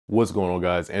What's going on,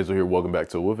 guys? Angelo here. Welcome back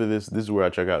to With This. This is where I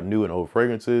check out new and old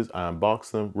fragrances. I unbox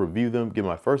them, review them, give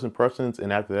my first impressions,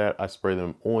 and after that, I spray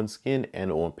them on skin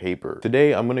and on paper.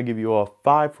 Today, I'm going to give you all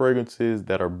 5 fragrances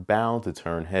that are bound to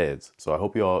turn heads. So I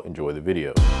hope you all enjoy the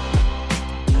video.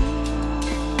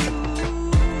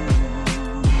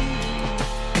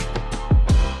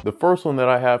 The first one that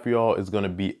I have for y'all is going to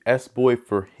be S-Boy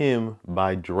for Him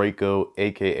by Draco,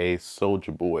 aka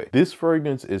Soulja Boy. This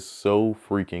fragrance is so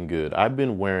freaking good. I've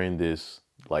been wearing this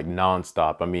like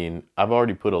non-stop. I mean, I've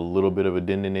already put a little bit of a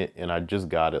dent in it and I just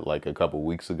got it like a couple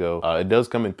weeks ago. It does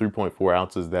come in 3.4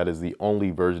 ounces. That is the only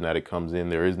version that it comes in.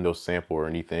 There is no sample or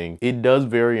anything. It does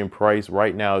vary in price.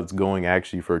 Right now it's going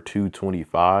actually for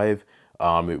 $225.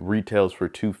 It retails for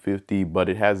 $250, but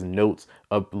it has notes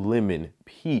of lemon,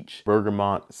 peach,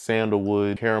 bergamot,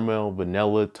 sandalwood, caramel,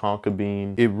 vanilla, tonka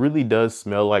bean. It really does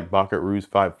smell like Baccarat Rouge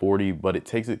 540, but it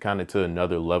takes it kind of to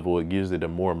another level. It gives it a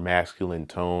more masculine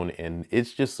tone, and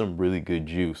it's just some really good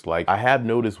juice. Like, I have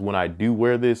noticed when I do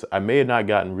wear this, I may have not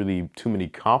gotten really too many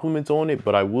compliments on it,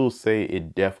 but I will say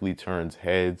it definitely turns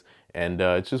heads. And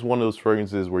it's just one of those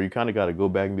fragrances where you kind of got to go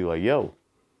back and be like, yo,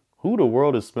 who the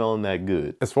world is smelling that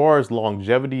good? As far as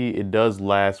longevity, it does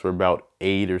last for about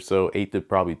 8 to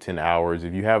probably 10 hours.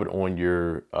 If you have it on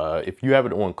your, if you have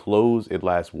it on clothes, it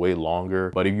lasts way longer.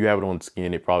 But if you have it on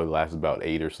skin, it probably lasts about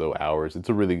 8 or so hours. It's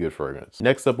a really good fragrance.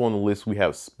 Next up on the list, we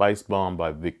have Spice Bomb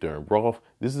by Viktor and Rolf.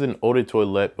 This is an eau de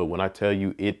toilette, but when I tell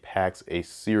you it packs a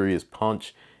serious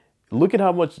punch, look at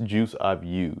how much juice I've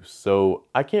used. So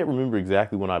I can't remember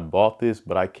exactly when I bought this,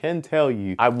 but I can tell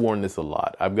you I've worn this a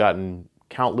lot. I've gotten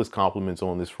countless compliments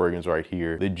on this fragrance right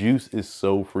here. The juice is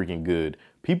so freaking good.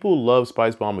 People love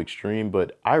Spice Bomb Extreme,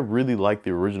 but I really like the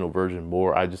original version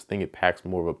more. I just think it packs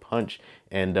more of a punch,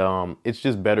 and it's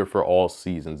just better for all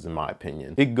seasons in my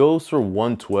opinion. It goes for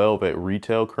 $112 at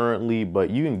retail currently,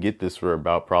 but you can get this for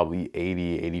about probably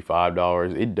 $80,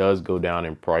 $85. It does go down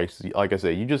in price. Like I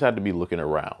said, you just have to be looking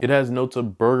around. It has notes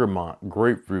of bergamot,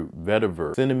 grapefruit,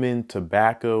 vetiver, cinnamon,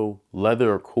 tobacco,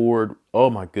 leather accord.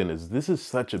 Oh my goodness, this is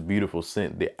such a beautiful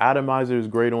scent. The atomizer is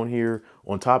great on here.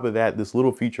 On top of that, this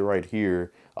little feature right here,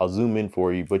 I'll zoom in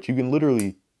for you, but you can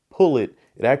literally pull it.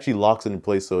 It actually locks it in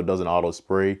place so it doesn't auto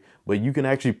spray, but you can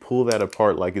actually pull that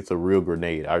apart like it's a real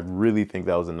grenade. I really think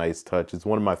that was a nice touch. It's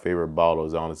one of my favorite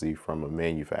bottles, honestly, from a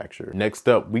manufacturer. Next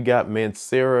up, we got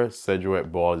Mancera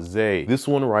Cedrat Boisé. This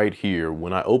one right here,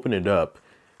 when I open it up,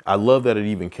 I love that it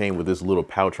even came with this little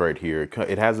pouch right here.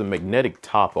 It has a magnetic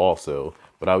top also,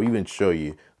 but I'll even show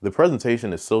you. The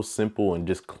presentation is so simple and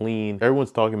just clean.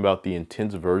 Everyone's talking about the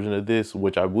intense version of this,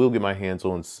 which I will get my hands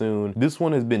on soon. This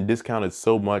one has been discounted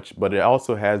so much, but it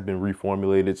also has been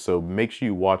reformulated, so make sure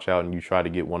you watch out and you try to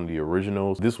get one of the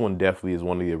originals. This one definitely is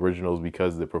one of the originals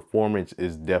because the performance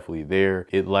is definitely there.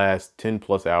 It lasts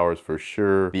 10+ hours for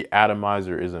sure. The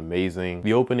atomizer is amazing.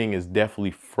 The opening is definitely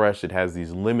fresh. It has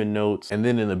these lemon notes, and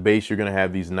then in the base, you're gonna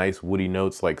have these nice woody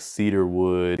notes like cedar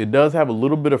wood. It does have a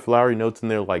little bit of flowery notes in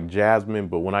there like jasmine,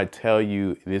 but when I tell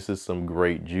you this is some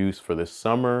great juice for the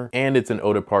summer, and it's an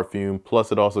eau de parfum,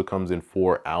 plus it also comes in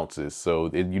 4 ounces.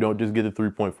 So you don't just get the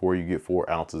 3.4, you get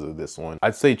 4 ounces of this one.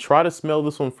 I'd say try to smell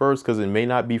this one first because it may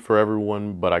not be for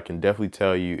everyone, but I can definitely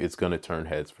tell you it's gonna turn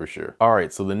heads for sure. All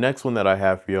right, so the next one that I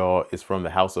have for y'all is from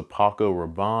the house of Paco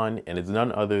Rabanne, and it's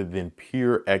none other than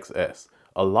Pure XS.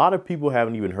 A lot of people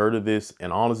haven't even heard of this,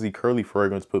 and honestly, Curly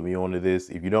Fragrance put me onto this.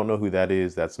 If you don't know who that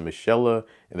is, that's Michella,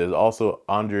 and there's also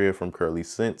Andrea from Curly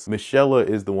Scents. Michella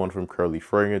is the one from Curly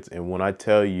Fragrance, and when I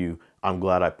tell you, I'm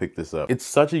glad I picked this up. It's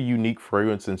such a unique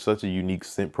fragrance and such a unique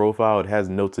scent profile. It has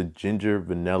notes of ginger,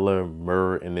 vanilla,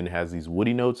 myrrh, and then it has these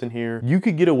woody notes in here. You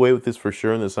could get away with this for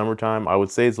sure in the summertime. I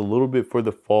would say it's a little bit for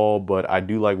the fall, but I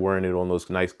do like wearing it on those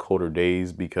nice colder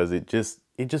days because it just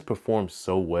performs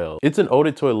so well. It's an eau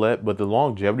de toilette, but the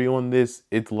longevity on this,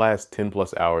 it lasts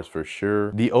 10+ hours for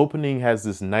sure. The opening has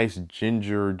this nice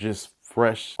ginger, just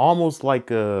fresh, almost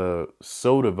like a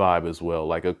soda vibe as well,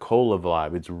 like a cola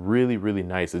vibe. It's really, really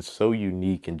nice. It's so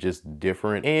unique and just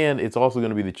different. And it's also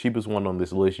going to be the cheapest one on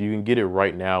this list. You can get it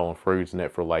right now on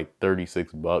FragranceNet for like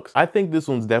 36 bucks. I think this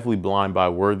one's definitely blind buy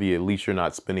worthy. At least you're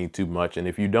not spending too much. And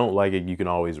if you don't like it, you can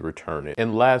always return it.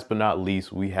 And last but not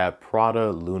least, we have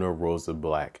Prada Luna Rosa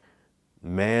Black.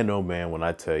 Man, oh man, when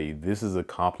I tell you, this is a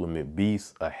compliment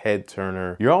beast, a head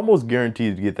turner. You're almost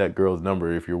guaranteed to get that girl's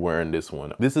number if you're wearing this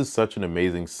one. This is such an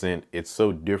amazing scent. It's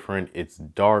so different. It's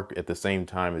dark at the same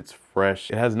time. It's fresh.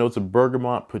 It has notes of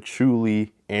bergamot,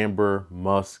 patchouli, amber,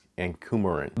 musk, and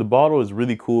coumarin. The bottle is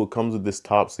really cool. It comes with this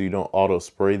top so you don't auto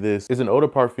spray this. It's an eau de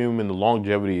parfum and the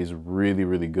longevity is really,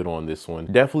 really good on this one.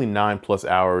 Definitely 9+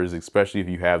 hours, especially if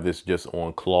you have this just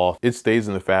on cloth. It stays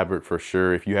in the fabric for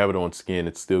sure. If you have it on skin,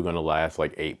 it's still gonna last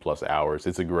like 8+ hours.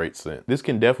 It's a great scent. This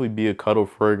can definitely be a cuddle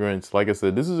fragrance. Like I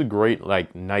said, this is a great,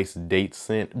 like, nice date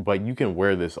scent, but you can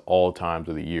wear this all times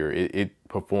of the year. It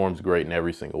performs great in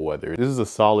every single weather. This is a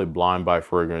solid blind buy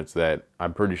fragrance that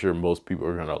I'm pretty sure most people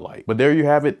are gonna like. But there you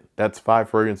have it. That's 5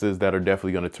 fragrances that are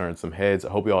definitely gonna turn some heads. I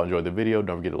hope y'all enjoyed the video.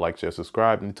 Don't forget to like, share,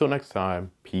 subscribe. And until next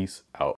time, peace out.